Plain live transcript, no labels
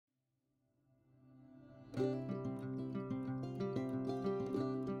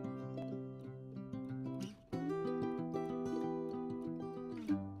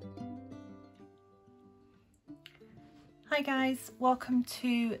Hi guys, welcome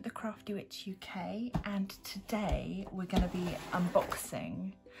to the Crafty Witch UK, and today we're going to be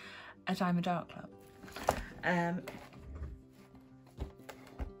unboxing a Diamond Art Club.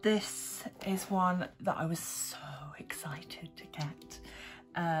 This is one that I was so excited to get,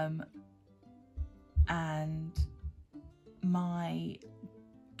 and my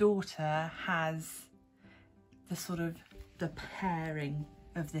daughter has the pairing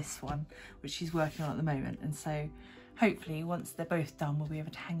of this one, which she's working on at the moment, and so hopefully once they're both done we'll be able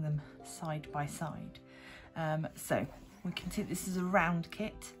to hang them side by side. So we can see this is a round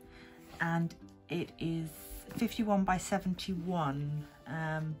kit and it is 51 by 71.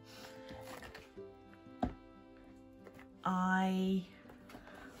 I'll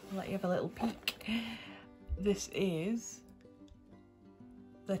let you have a little peek. This is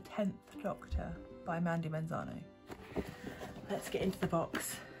the 10th Doctor by Mandie Manzano. Let's get into the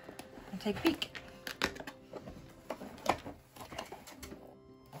box and take a peek.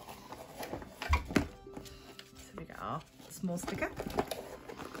 So we got our small sticker.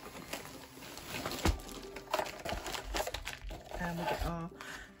 And we get our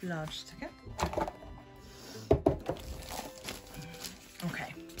large sticker.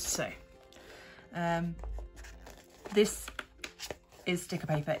 Okay, so this is sticker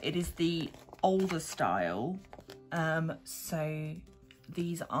paper. It is the older style, so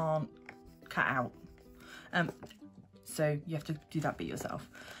these aren't cut out, so you have to do that bit yourself,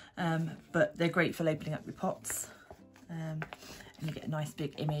 but they're great for labelling up your pots, and you get a nice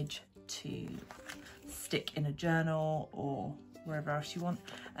big image to stick in a journal or wherever else you want.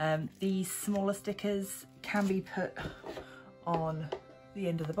 These smaller stickers can be put on the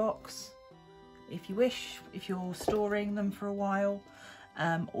end of the box if you wish, if you're storing them for a while,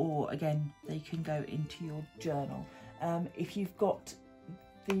 or again they can go into your journal. If you've got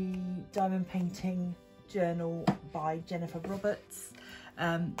the diamond painting journal by Jennifer Roberts,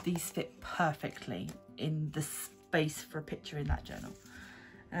 these fit perfectly in the space for a picture in that journal.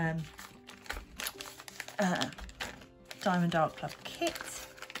 Diamond Art Club kit.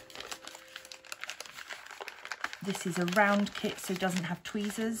 This is a round kit, so it doesn't have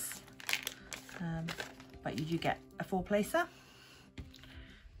tweezers, but you do get a 4-placer,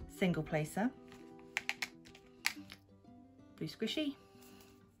 single placer, blue squishy,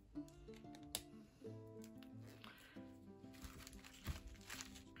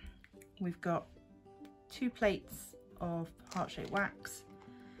 we've got 2 plates of heart-shaped wax,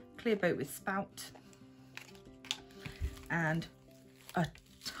 clear boat with spout, and a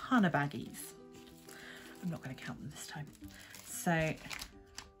ton of baggies. I'm not going to count them this time. So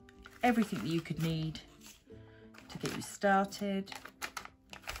everything that you could need to get you started.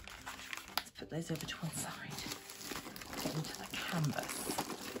 Let's put those over to one side. Get into the canvas.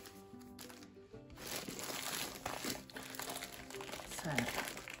 So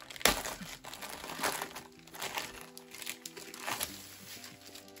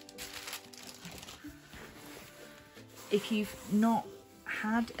if you've not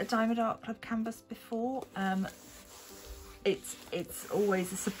had a Diamond Art Club canvas before, it's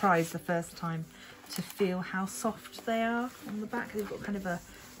always a surprise the first time to feel how soft they are on the back. They've got kind of a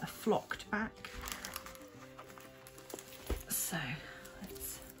flocked back. So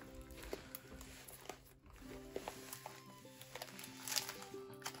let's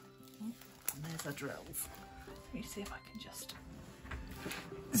and there's our drills. Let me see if I can just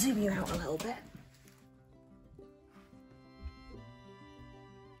zoom you out a little bit.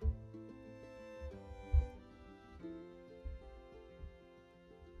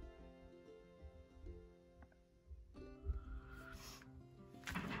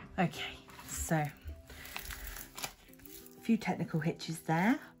 Okay, so a few technical hitches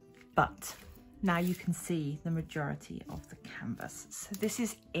there, but now you can see the majority of the canvas. So this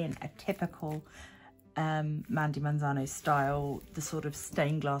is in a typical Mandie Manzano style, the sort of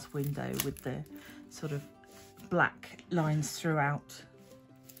stained glass window with the sort of black lines throughout.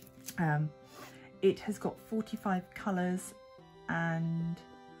 It has got 45 colours and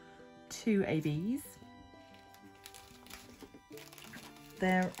 2 ABs.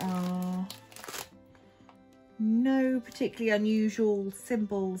 There are no particularly unusual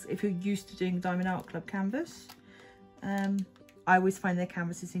symbols if you're used to doing Diamond Art Club canvas. I always find their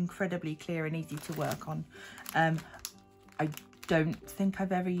canvases incredibly clear and easy to work on. I don't think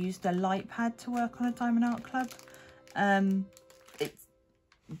I've ever used a light pad to work on a Diamond Art Club.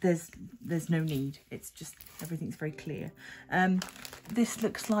 There's no need. It's just everything's very clear. this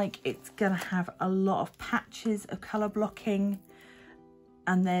looks like it's gonna have a lot of patches of colour blocking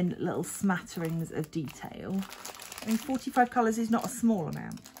and then little smatterings of detail. I mean, 45 colours is not a small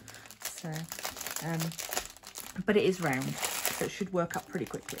amount, so but it is round, so it should work up pretty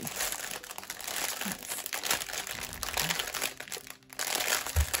quickly.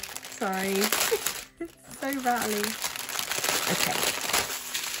 Sorry, it's so rattly. Okay,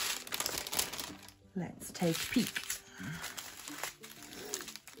 let's take a peek.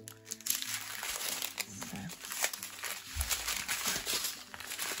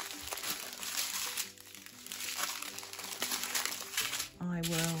 I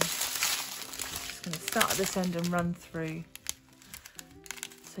will just going to start at this end and run through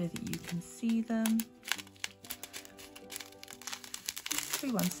so that you can see them.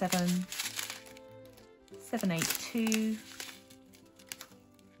 317, 782,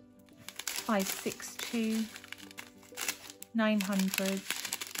 562, 900,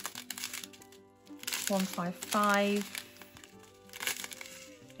 155,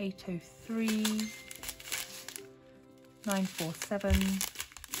 803, 947,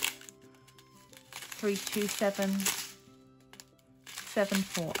 327,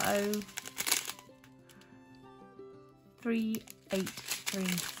 740,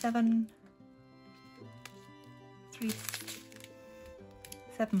 3837,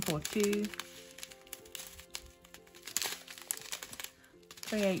 742,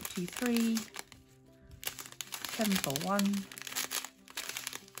 3823, 741,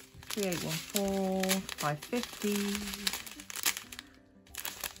 3814, 550,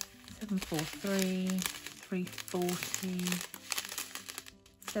 743, 340,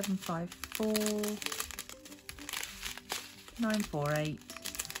 754, 948,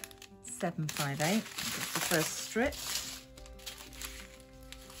 758. That's the first strip.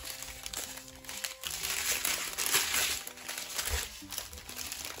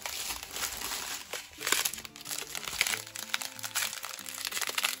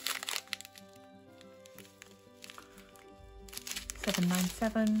 Seven nine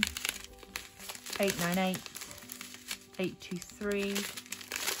seven, 898, 823,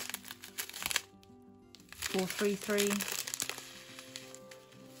 433,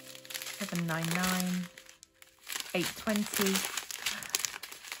 799, 820.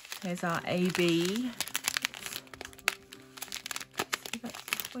 There's our AB. See, that's a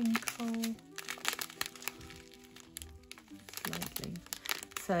twinkle. Slightly.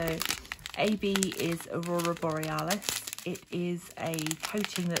 So AB is Aurora Borealis. It is a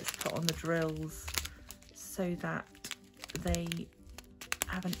coating that's put on the drills so that they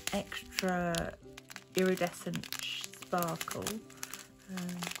have an extra iridescent sparkle.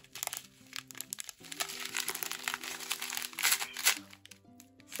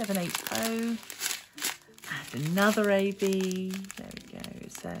 780, and another AB. There we go.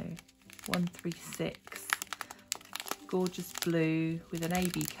 So 136. Gorgeous blue with an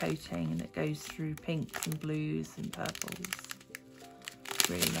AB coating, and it goes through pinks and blues and purples.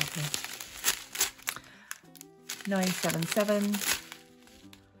 Really lovely. 977,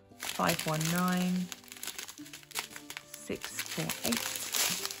 519, 648,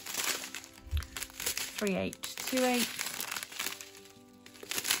 3828,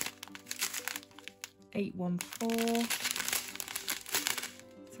 814,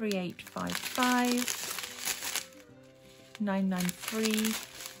 3855, 993,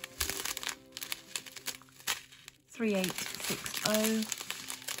 3860,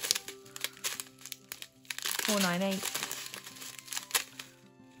 498,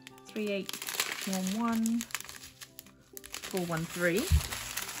 3811, 413,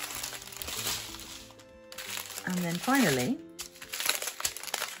 and then finally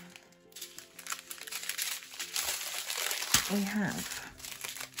we have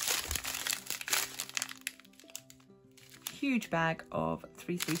a huge bag of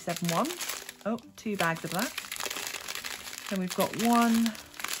 3371. Oh, 2 bags of that. Then we've got 1,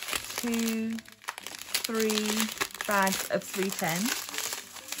 2, 3 bags of 310.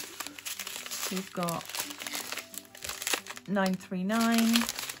 We've got 939,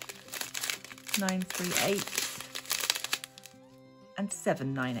 938, and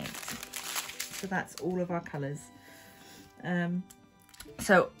 798. So that's all of our colours.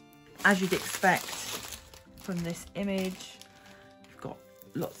 So as you'd expect from this image, we've got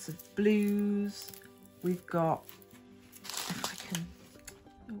lots of blues. We've got, if I can,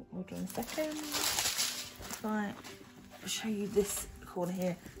 oh, hold on a second. If I show you this corner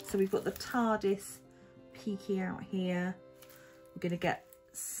here. So we've got the TARDIS peeking out here. We're going to get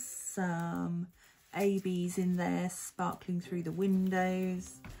some ABs in there sparkling through the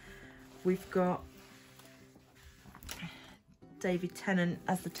windows. We've got David Tennant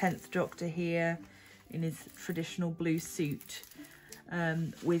as the 10th Doctor here in his traditional blue suit,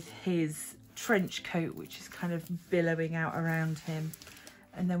 with his trench coat, which is kind of billowing out around him.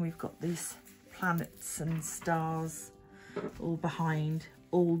 And then we've got these planets and stars all behind,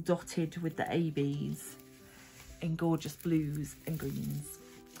 all dotted with the ABs in gorgeous blues and greens.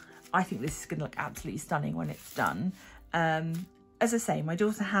 I think this is going to look absolutely stunning when it's done. As I say, my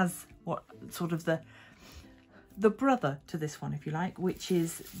daughter has what sort of the brother to this one, if you like, which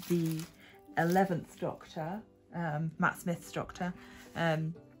is the 11th Doctor, Matt Smith's Doctor,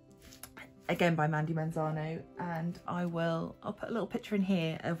 again by Mandie Manzano, and I'll put a little picture in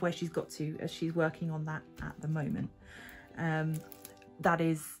here of where she's got to as she's working on that at the moment. That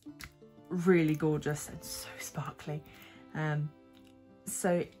is really gorgeous and so sparkly.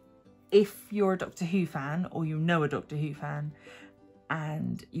 So if you're a Doctor Who fan, or you know a Doctor Who fan,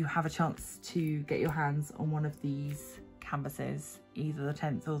 and you have a chance to get your hands on one of these canvases, either the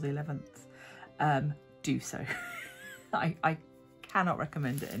 10th or the 11th, do so. I cannot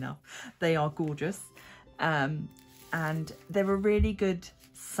recommend it enough. They are gorgeous, and they're a really good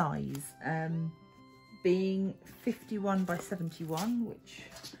size, being 51 by 71, which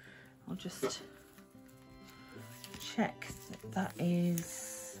I'll just check that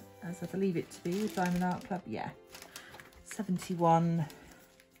is, as I believe it to be, Diamond Art Club, yeah, 71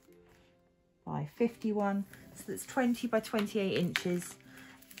 by 51, so that's 20 by 28 inches,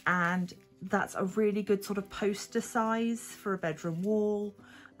 and that's a really good sort of poster size for a bedroom wall.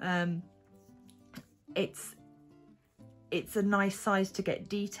 It's a nice size to get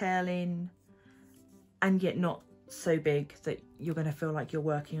detail in, and yet not so big that you're going to feel like you're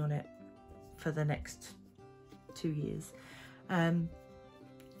working on it for the next 2 years.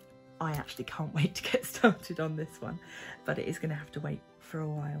 I actually can't wait to get started on this one, but it is going to have to wait for a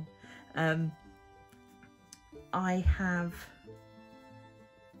while. I have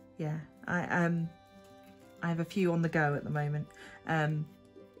a few on the go at the moment.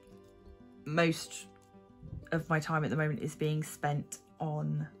 Most of my time at the moment is being spent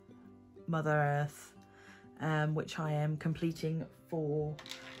on Mother Earth, which I am completing for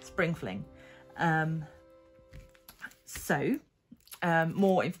Spring Fling.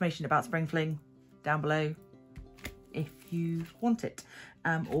 More information about Spring Fling down below if you want it,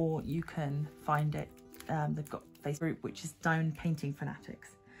 or you can find it. They've got a Facebook group which is Down Painting Fanatics.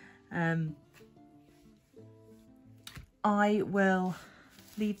 I will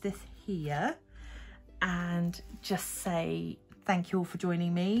leave this here and just say thank you all for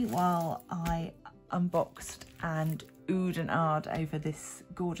joining me while I unboxed and oohed and ahed over this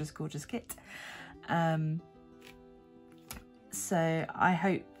gorgeous, gorgeous kit. So I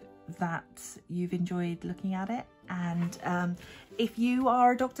hope that you've enjoyed looking at it, and if you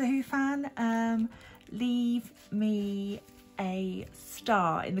are a Doctor Who fan, leave me a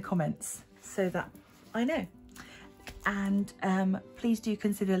star in the comments so that I know, and please do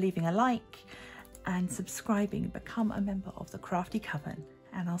consider leaving a like and subscribing and become a member of the Crafty Coven,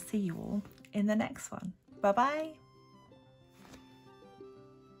 and I'll see you all in the next one. Bye bye.